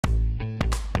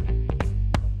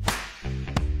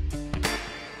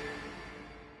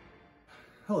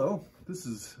Hello, this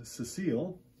is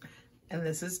Cecile. And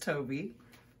this is Toby.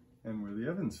 And we're the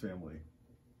Evans family.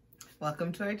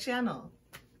 Welcome to our channel.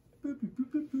 Boop, boop,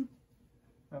 boop, boop, boop.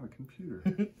 I'm a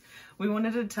computer. We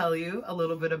wanted to tell you a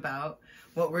little bit about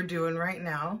what we're doing right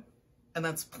now, and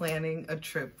that's planning a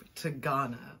trip to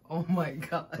Ghana. Oh my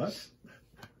gosh. What?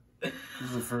 This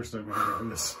is the first I've ever heard of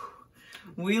this.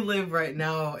 We live right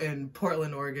now in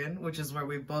Portland, Oregon, which is where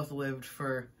we both lived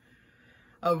for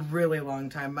a really long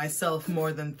time. Myself,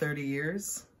 more than 30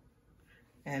 years.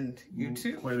 And you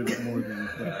too. Quite a bit more than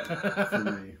that for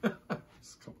me.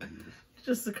 Just a couple of years.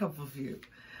 Just a couple of you.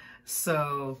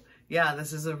 So, yeah,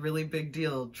 this is a really big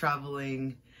deal,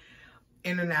 traveling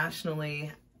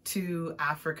internationally to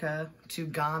Africa, to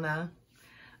Ghana,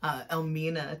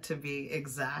 Elmina to be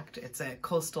exact. It's a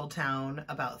coastal town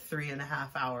about 3.5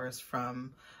 hours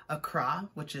from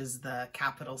Accra, which is the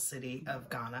capital city of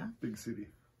Ghana. Big city.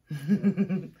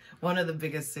 One of the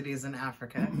biggest cities in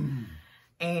Africa.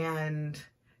 And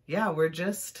yeah, we're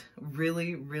just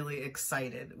really, really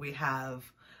excited. We have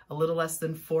a little less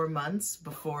than 4 months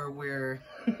before we're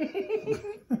we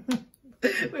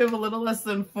have a little less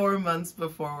than 4 months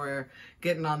before we're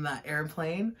getting on that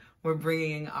airplane. We're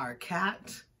bringing our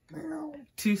cat,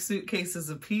 2 suitcases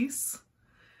apiece.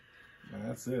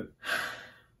 That's it.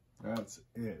 That's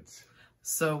it.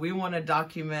 So we want to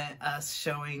document us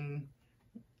showing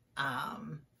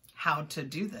how to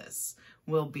do this.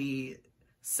 We'll be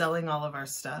selling all of our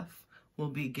stuff. We'll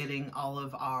be getting all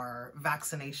of our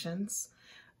vaccinations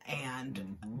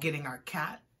and getting our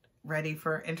cat ready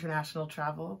for international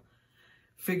travel,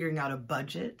 figuring out a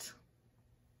budget,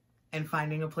 and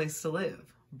finding a place to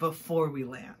live before we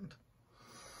land.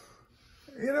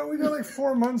 You know, we got like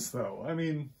 4 months though. I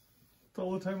mean, it's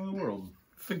all the time in the world.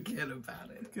 Forget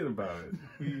about it. Forget about it.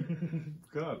 We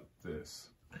got this.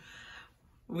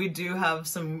 We do have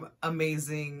some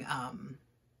amazing,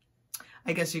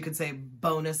 I guess you could say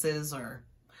bonuses, or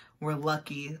we're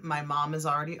lucky. My mom is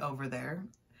already over there.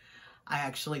 I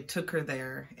actually took her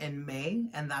there in May,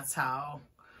 and that's how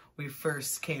we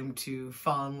first came to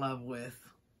fall in love with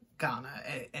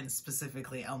Ghana, and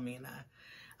specifically Elmina.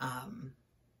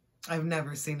 I've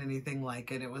never seen anything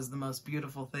like it. It was the most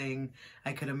beautiful thing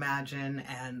I could imagine,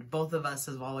 and both of us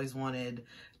have always wanted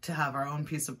to have our own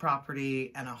piece of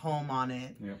property and a home on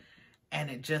it. Yep. And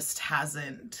it just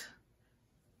hasn't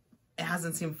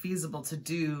seemed feasible to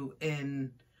do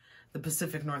in the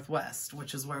Pacific Northwest,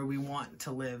 which is where we want to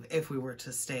live if we were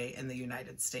to stay in the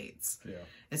United States. Yeah.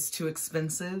 It's too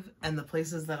expensive, and the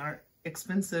places that aren't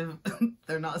expensive,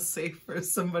 they're not safe for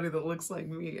somebody that looks like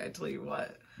me, I tell you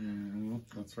what.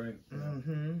 That's right.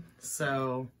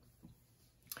 So,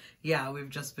 yeah, we've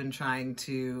just been trying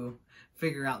to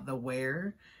figure out the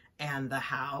where and the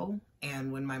how.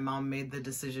 And when my mom made the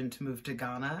decision to move to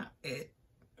Ghana, it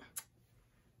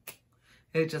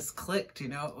just clicked, you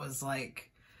know. It was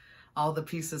like all the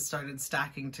pieces started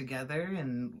stacking together,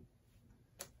 and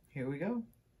here we go.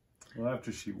 Well,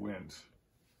 after she went,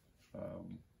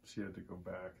 she had to go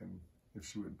back, and if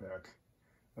she went back,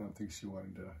 I don't think she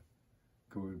wanted to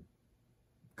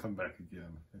come back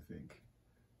again, I think.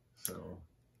 So.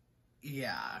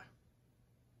 Yeah.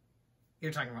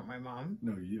 You're talking about my mom?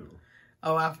 No, you.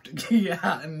 Oh, after,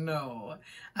 yeah, no.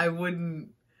 I wouldn't,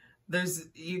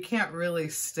 you can't really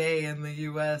stay in the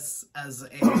U.S. as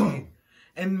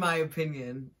in my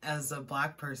opinion, as a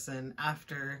Black person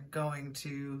after going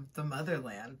to the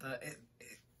motherland.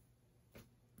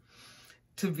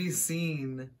 To be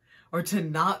seen or to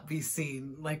not be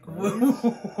seen, like,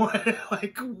 what,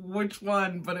 like, which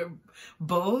one? But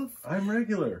both. I'm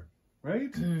regular,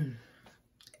 right?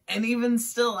 And even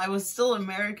still, I was still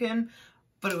American,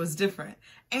 but it was different.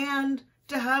 And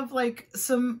to have like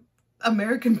some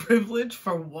American privilege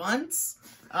for once,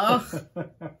 ugh.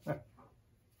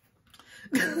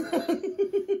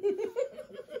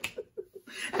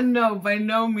 And no, by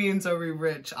no means are we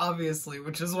rich, obviously,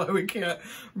 which is why we can't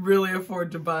really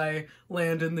afford to buy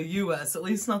land in the U.S., at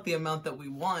least not the amount that we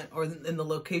want or in the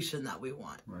location that we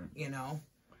want, right. You know?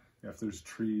 Yeah, if there's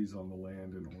trees on the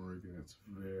land in Oregon, it's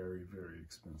very, very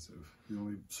expensive. The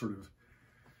only sort of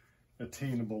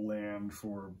attainable land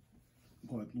for,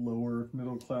 what, lower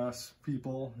middle class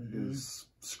people is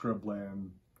scrubland,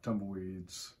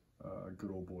 tumbleweeds,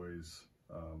 good old boys,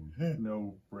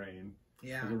 no rain.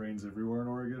 Yeah. It rains everywhere in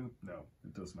Oregon? No,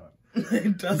 it does not.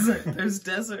 It doesn't. There's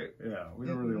desert. Yeah, we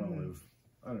don't really want to live.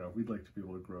 I don't know. We'd like to be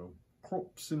able to grow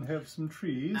crops and have some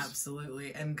trees.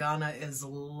 Absolutely. And Ghana is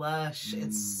lush.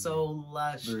 It's so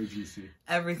lush. Very juicy.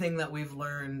 Everything that we've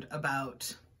learned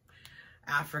about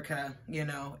Africa, you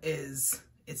know, it's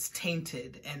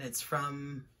tainted, and it's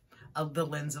from the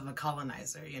lens of a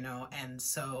colonizer, you know? And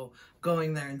so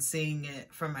going there and seeing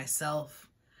it for myself,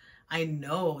 I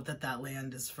know that that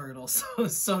land is fertile.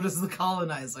 So does the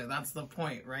colonizer. That's the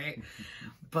point, right?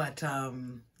 But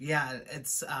yeah,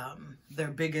 it's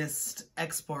their biggest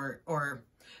export, or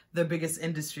their biggest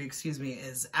industry, excuse me,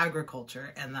 is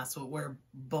agriculture. And that's what we're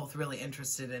both really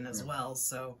interested in as well.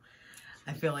 So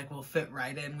I feel like we'll fit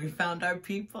right in. We found our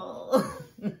people.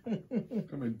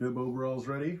 Got my bib overalls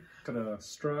ready. Got a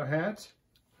straw hat.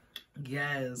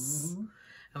 Yes.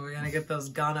 And we're going to get those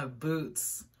Ghana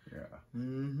boots. Yeah.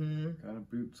 Ghana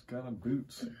boots, Ghana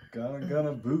boots.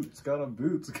 Ghana boots, Ghana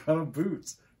boots, Ghana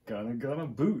boots. Ghana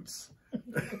boots.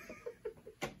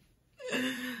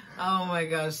 Oh my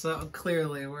gosh, so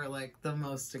clearly we're like the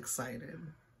most excited.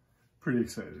 Pretty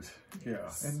excited.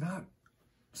 Yeah. And not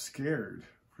scared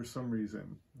for some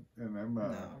reason. And I'm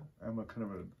a kind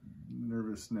of a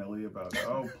nervous Nelly about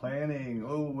planning.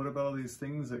 Oh, what about all these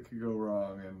things that could go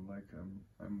wrong? And like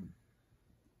I'm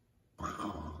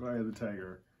eye of the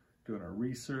tiger, doing our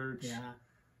research. Yeah.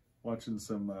 Watching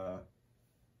some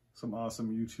awesome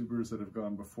YouTubers that have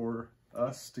gone before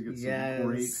us to get some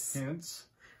great hints.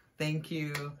 Thank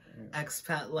you,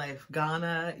 Expat Life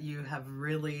Ghana. You have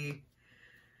really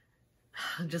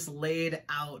just laid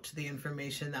out the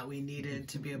information that we needed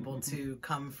to be able to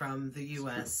come from the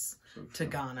U.S. to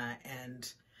Ghana,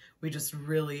 and we just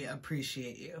really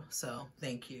appreciate you. So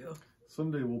thank you.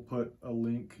 Someday we'll put a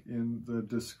link in the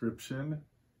description.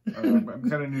 I'm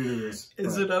kind of new to this.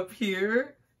 Is it up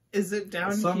here? Is it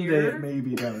down someday here? Someday it may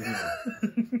be down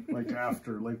here. Like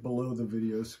after, like below the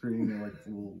video screen, and like a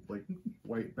little like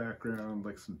white background,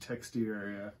 like some texty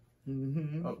area.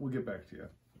 We'll get back to you.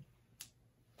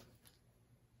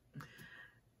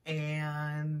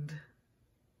 And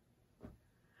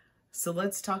so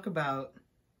let's talk about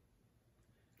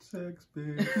sex,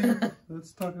 baby.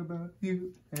 Let's talk about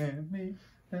you and me.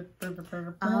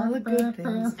 All the good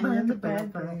things and the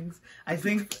bad things. I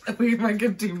think we might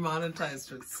get demonetized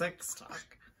for sex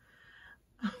talk.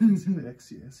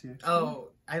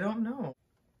 Oh, I don't know.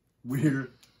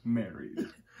 We're married.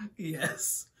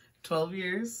 Yes. 12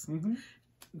 years.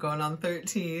 Going on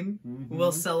 13.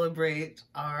 We'll celebrate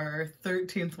our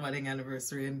 13th wedding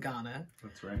anniversary in Ghana.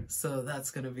 That's right. So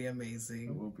that's going to be amazing.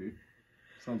 It will be.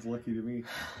 Sounds lucky to me.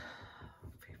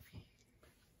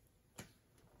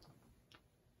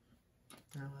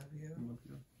 I love you. I love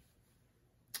you.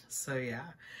 So yeah,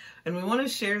 and we want to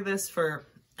share this for,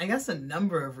 I guess, a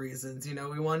number of reasons. You know,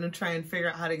 we want to try and figure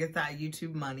out how to get that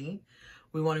YouTube money.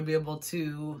 We want to be able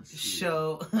to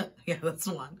show, yeah, that's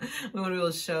one. We want to be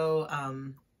able to show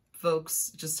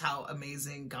folks just how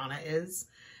amazing Ghana is,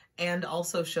 and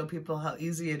also show people how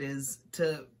easy it is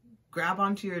to grab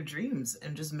onto your dreams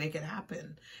and just make it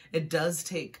happen. It does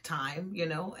take time, you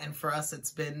know, and for us,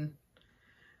 it's been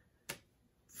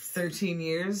 13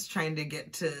 years trying to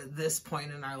get to this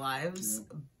point in our lives.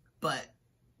 But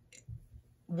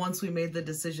once we made the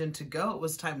decision to go, it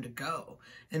was time to go.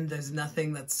 And there's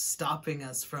nothing that's stopping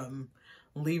us from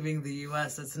leaving the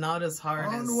US. It's not as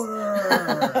hard as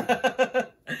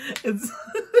it's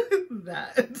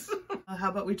that. How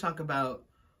about we talk about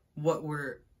what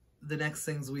were the next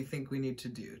things we think we need to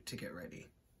do to get ready?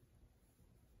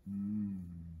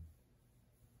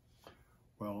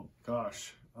 Well,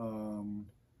 gosh,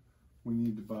 we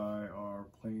need to buy our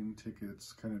plane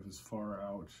tickets kind of as far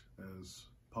out as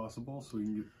possible so we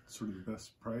can get sort of the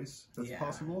best price that's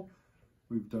possible.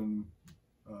 We've done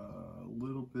a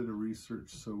little bit of research,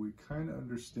 so we kind of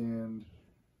understand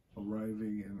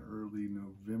arriving in early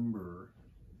November,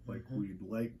 like we'd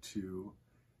like to,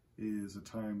 is a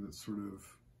time that's sort of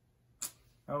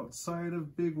outside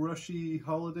of big rushy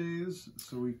holidays,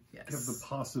 so we have the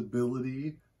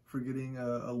possibility for getting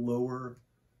a lower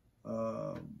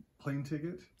plane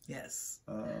ticket. Yes.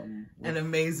 And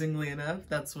amazingly enough,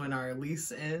 that's when our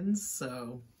lease ends,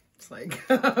 so it's like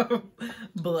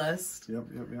blessed. Yep.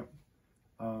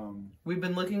 We've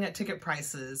been looking at ticket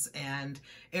prices, and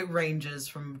it ranges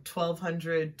from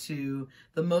 $1,200 to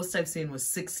the most I've seen was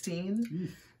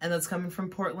 $16, and that's coming from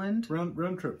Portland.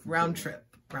 Round trip. Round trip.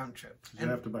 You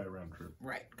have to buy a round trip,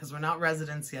 right? Because we're not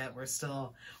residents yet.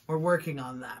 We're working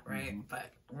on that, right? But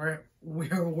we're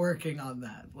working on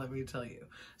that. Let me tell you.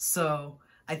 So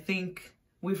I think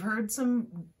we've heard some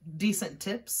decent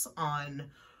tips on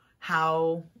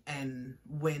how and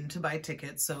when to buy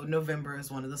tickets. So November is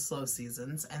one of the slow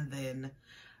seasons, and then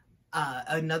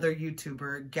another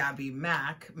YouTuber, Gabby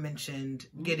Mack, mentioned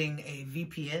getting a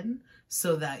VPN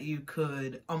so that you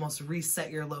could almost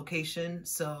reset your location.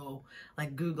 So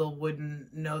like Google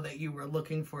wouldn't know that you were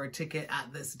looking for a ticket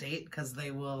at this date, because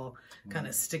they will kind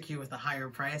of stick you with a higher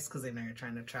price because they know you're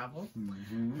trying to travel.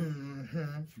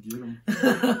 Get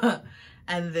 'em.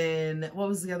 And then what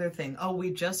was the other thing? Oh,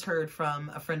 we just heard from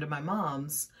a friend of my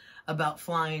mom's about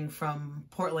flying from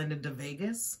Portland into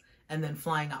Vegas, and then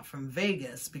flying out from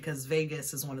Vegas, because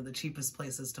Vegas is one of the cheapest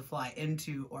places to fly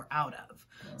into or out of.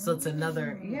 So it's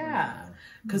another,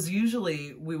 because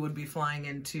usually we would be flying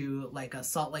into like a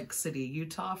Salt Lake City,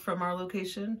 Utah from our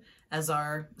location as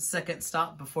our second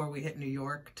stop before we hit New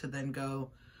York, to then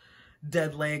go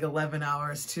dead leg 11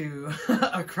 hours to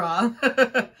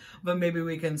Accra. But maybe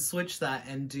we can switch that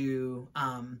and do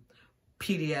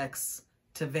PDX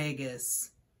to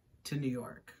Vegas to New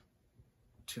York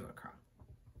to Accra.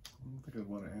 I don't think I'd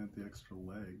want to add the extra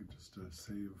leg just to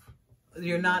save.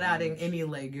 You're not adding any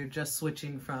leg. You're just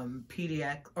switching from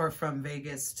PDX, or from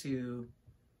Vegas to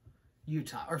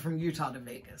Utah, or from Utah to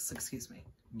Vegas, excuse me.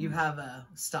 You have a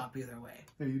stop either way.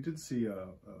 Yeah, you did see a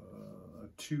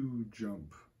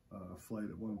 2-jump flight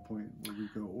at one point where we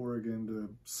go Oregon to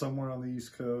somewhere on the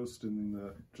East Coast, and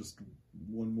then just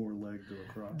one more leg go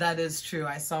across. That is true.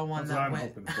 I saw one That's that what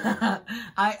went. I'm hoping for.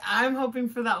 I'm hoping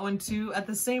for that one too. At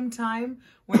the same time,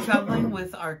 we're traveling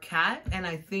with our cat, and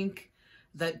I think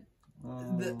that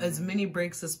as many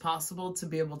breaks as possible to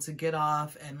be able to get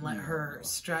off and let her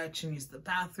stretch and use the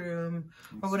bathroom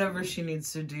or whatever she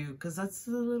needs to do, because that's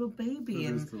the little baby,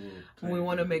 and we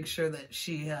want to make sure that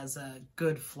she has a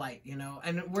good flight, you know.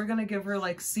 And we're gonna give her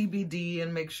like CBD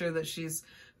and make sure that she's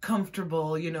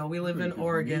comfortable. You know, we live in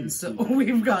Oregon, so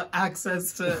we've got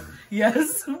access to.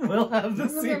 Yes, we'll have the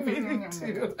CBD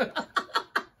too.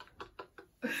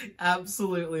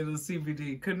 Absolutely, the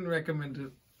CBD. Couldn't recommend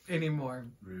it anymore.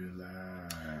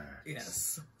 Relax.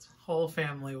 Yes, whole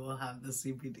family will have the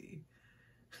CBD.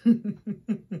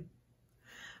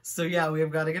 So yeah,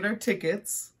 we've got to get our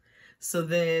tickets. So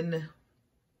then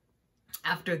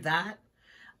after that,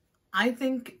 I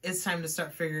think it's time to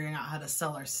start figuring out how to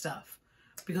sell our stuff,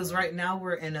 because right now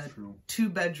we're in a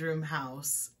 2-bedroom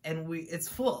house and it's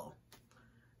full,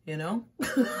 you know.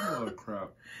 Oh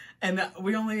crap. And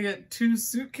we only get 2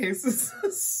 suitcases.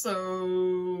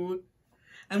 So,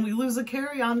 and we lose a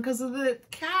carry-on because of the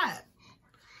cat.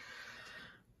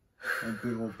 A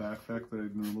big old backpack that I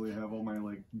normally have all my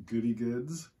like goody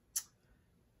goods.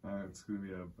 It's gonna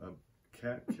be a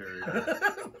cat carry-on.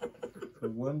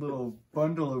 One little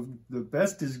bundle of the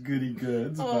bestest goody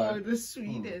goods. Oh, the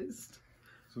sweetest.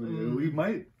 So we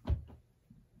might,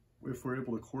 if we're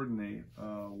able to coordinate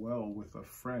well with a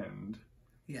friend.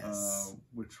 Yes.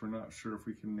 Which we're not sure if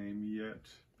we can name yet,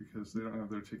 because they don't have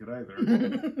their ticket either. We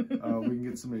can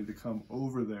get somebody to come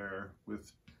over there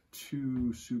with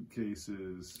 2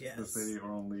 suitcases that they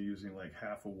are only using like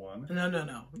half of one.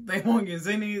 No. They won't use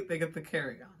any. They get the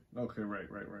carry-on. Okay, right.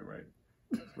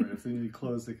 If they need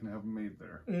clothes, they can have them made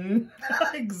there.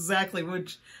 Exactly,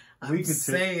 which I'm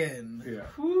saying. Yeah.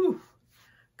 Whew.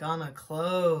 Gonna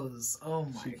close. Oh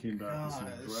my god. She came back with some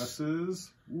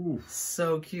dresses. Ooh.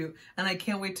 So cute. And I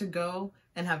can't wait to go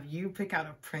and have you pick out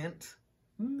a print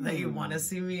that you want to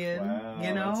see me in. Wow,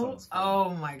 you know?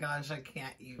 Oh my gosh, I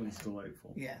can't even. That's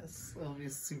delightful. Yes, it'll be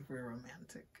super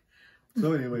romantic.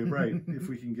 So anyway, right, if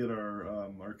we can get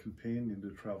our companion to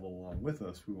travel along with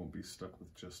us, we won't be stuck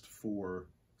with just 4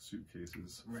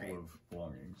 suitcases full of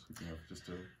belongings. We can have just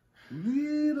a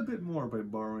little bit more by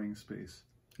borrowing space.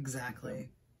 Exactly.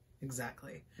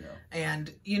 Exactly. Yeah.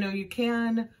 And, you know, you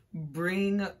can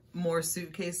bring more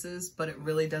suitcases, but it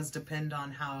really does depend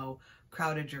on how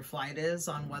crowded your flight is,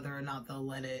 on whether or not they'll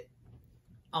let it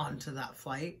onto that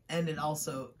flight. And it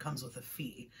also comes with a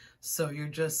fee. So you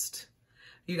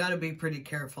got to be pretty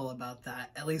careful about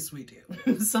that. At least we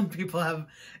do. Some people have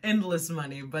endless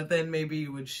money, but then maybe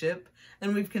you would ship.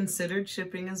 And we've considered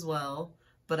shipping as well,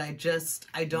 but I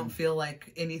don't feel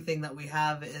like anything that we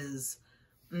have is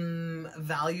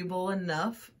valuable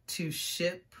enough to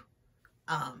ship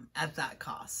at that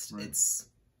cost. Right.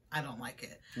 I don't like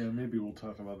it. Yeah, maybe we'll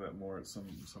talk about that more at some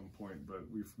point, but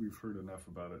we've heard enough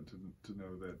about it to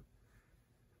know that.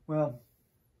 Well,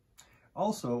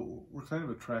 also we're kind of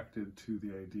attracted to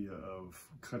the idea of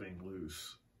cutting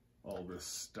loose all this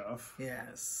stuff.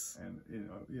 Yes. And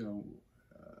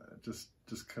just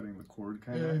cutting the cord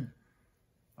kind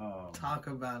of. Talk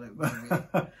about it,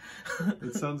 baby.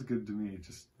 It sounds good to me.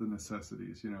 Just the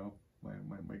necessities, you know,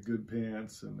 my good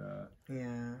pants and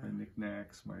my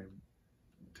knickknacks, my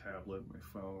tablet, my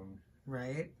phone,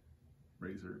 right?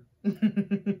 razor.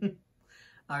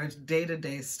 our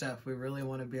day-to-day stuff we really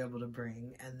want to be able to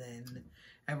bring, and then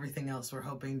everything else we're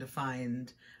hoping to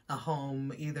find a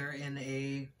home either in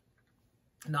a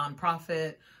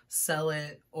nonprofit, sell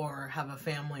it, or have a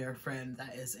family or friend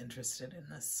that is interested in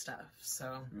this stuff.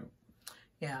 So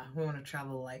yeah, we want to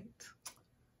travel light.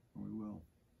 We will.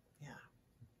 Yeah.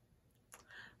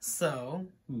 So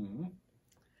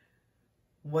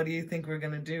what do you think we're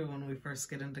gonna do when we first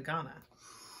get into Ghana?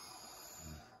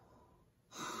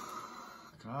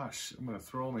 Gosh, I'm going to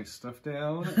throw all my stuff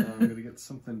down, and I'm going to get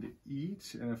something to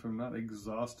eat, and if I'm not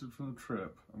exhausted from the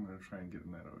trip, I'm going to try and get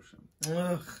in that ocean.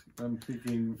 Ugh. I'm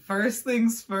thinking... First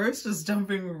things first, just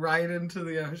jumping right into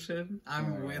the ocean.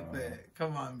 I'm with it.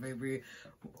 Come on, baby.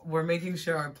 We're making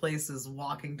sure our place is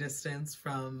walking distance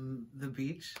from the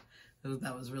beach.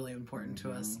 That was really important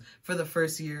to us. For the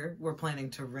first year, we're planning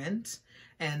to rent,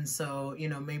 and so, you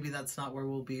know, maybe that's not where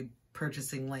we'll be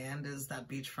purchasing land, is that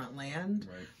beachfront land.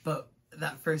 Right. But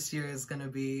that first year is going to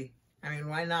be, I mean,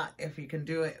 why not? If you can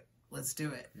do it, let's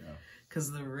do it. Yeah.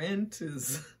 Because the rent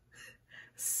is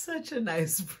such a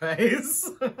nice price.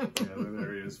 Yeah, that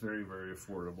area is very, very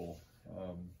affordable.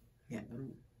 Yeah. What are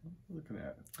we looking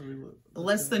at?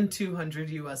 Less than $200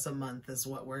 US a month is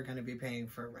what we're going to be paying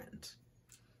for rent.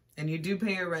 And you do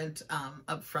pay a rent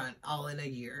up front, all in a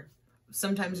year.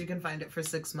 Sometimes you can find it for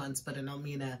 6 months, but in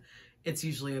Elmina, it's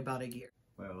usually about a year.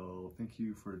 Well, thank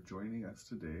you for joining us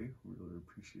today. We really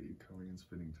appreciate you coming and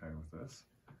spending time with us,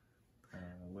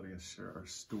 letting us share our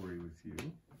story with you.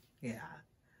 Yeah,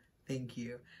 thank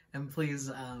you. And please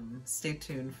stay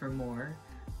tuned for more.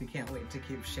 We can't wait to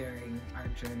keep sharing our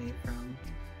journey from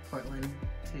Portland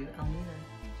to Elmina.